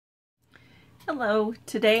Hello,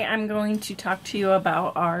 today I'm going to talk to you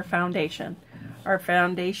about our foundation. Our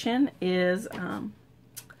foundation is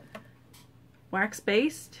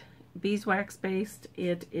wax-based, beeswax-based.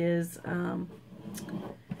 It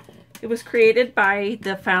was created by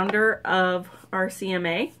the founder of our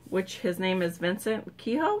CMA, which his name is Vincent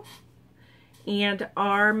Kehoe. And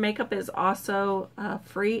our makeup is also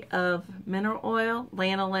free of mineral oil,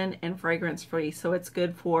 lanolin, and fragrance free. So it's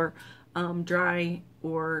good for dry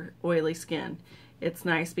or oily skin. It's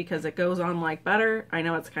nice because it goes on like butter. I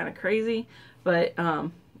know it's kind of crazy, but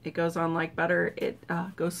it goes on like butter. It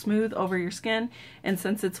goes smooth over your skin. And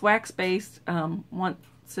since it's wax-based, once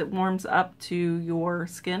it warms up to your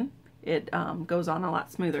skin, it goes on a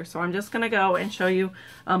lot smoother. So I'm just going to go and show you.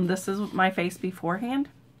 This is my face beforehand.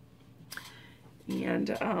 And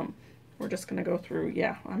we're just going to go through.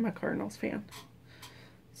 Yeah, I'm a Cardinals fan,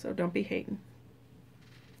 so don't be hating.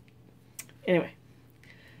 Anyway,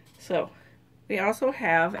 so we also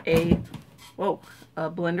have a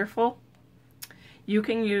blender full. You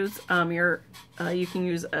can use you can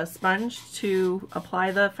use a sponge to apply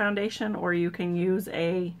the foundation, or you can use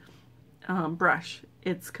a brush.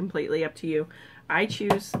 It's completely up to you. I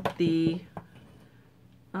choose the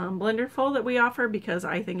blender full that we offer because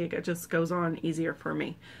I think it just goes on easier for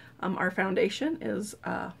me. Our foundation is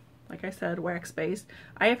like I said, wax-based.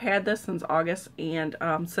 I have had this since August, and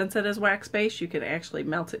since it is wax-based, you can actually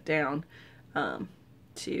melt it down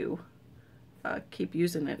to keep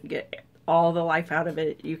using it and get all the life out of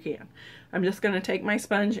it you can. I'm just going to take my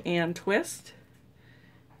sponge and twist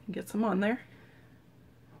and get some on there.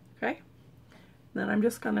 Okay. Then I'm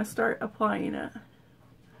just going to start applying it.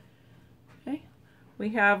 Okay.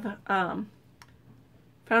 We have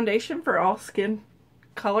foundation for all skin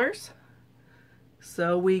colors,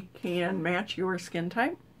 so we can match your skin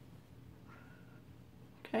type.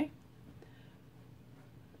 Okay.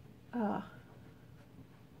 What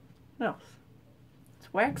else?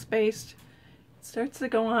 It's wax-based. It starts to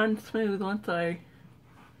go on smooth once it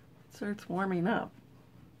starts warming up.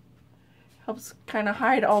 Helps kind of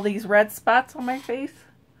hide all these red spots on my face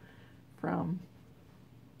from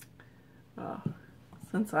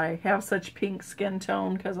since I have such pink skin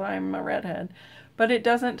tone because I'm a redhead. But it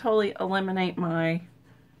doesn't totally eliminate my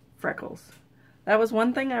freckles. That was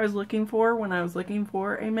one thing I was looking for when I was looking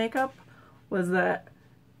for a makeup, was that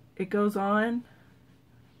it goes on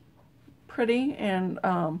pretty and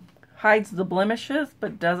hides the blemishes,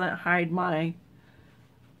 but doesn't hide my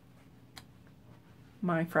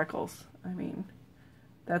freckles. I mean,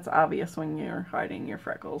 that's obvious when you're hiding your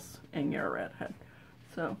freckles and you're a redhead.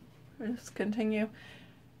 So, just continue.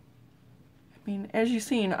 I mean, as you've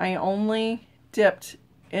seen, I only dipped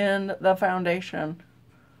in the foundation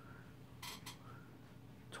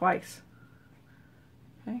twice.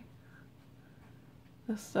 Okay.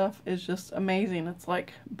 This stuff is just amazing. It's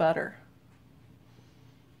like butter.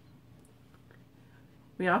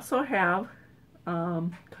 We also have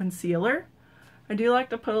concealer. I do like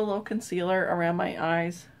to put a little concealer around my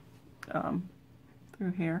eyes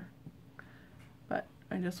through here, but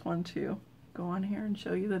I just want to go on here and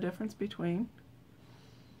show you the difference between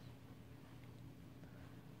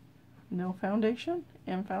no foundation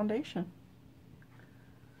and foundation.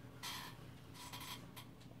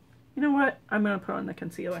 You know what? I'm going to put on the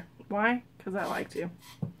concealer. Why? Because I like to.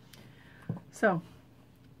 So,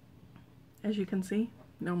 as you can see,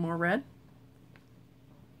 no more red.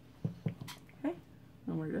 Okay.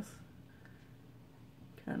 And we're just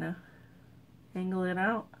kind of angle it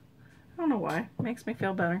out. I don't know why. It makes me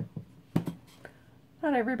feel better.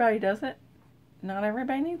 Not everybody does it. Not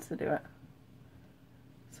everybody needs to do it.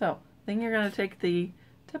 So, then you're going to take the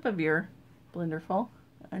tip of your blender full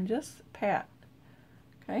and just pat.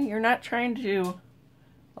 Okay, you're not trying to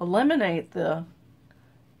eliminate the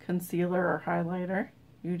concealer or highlighter.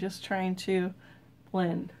 You're just trying to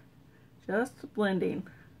blend. Just blending.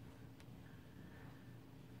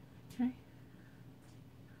 Okay.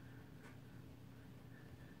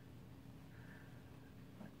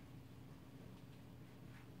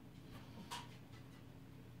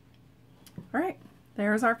 Alright,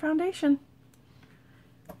 there's our foundation.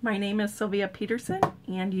 My name is Sylvia Peterson,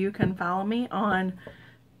 and you can follow me on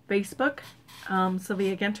Facebook,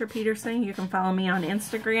 Sylvia Peterson. You can follow me on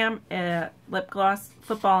Instagram at Lip Gloss,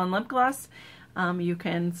 Football and Lip Gloss. You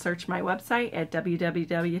can search my website at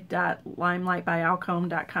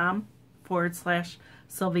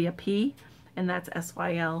www.limelightbyalcone.com/Sylvia P, and that's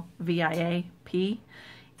SYLVIAP.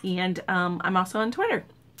 And I'm also on Twitter.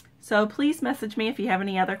 So please message me if you have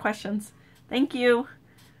any other questions. Thank you.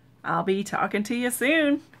 I'll be talking to you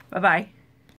soon. Bye-bye.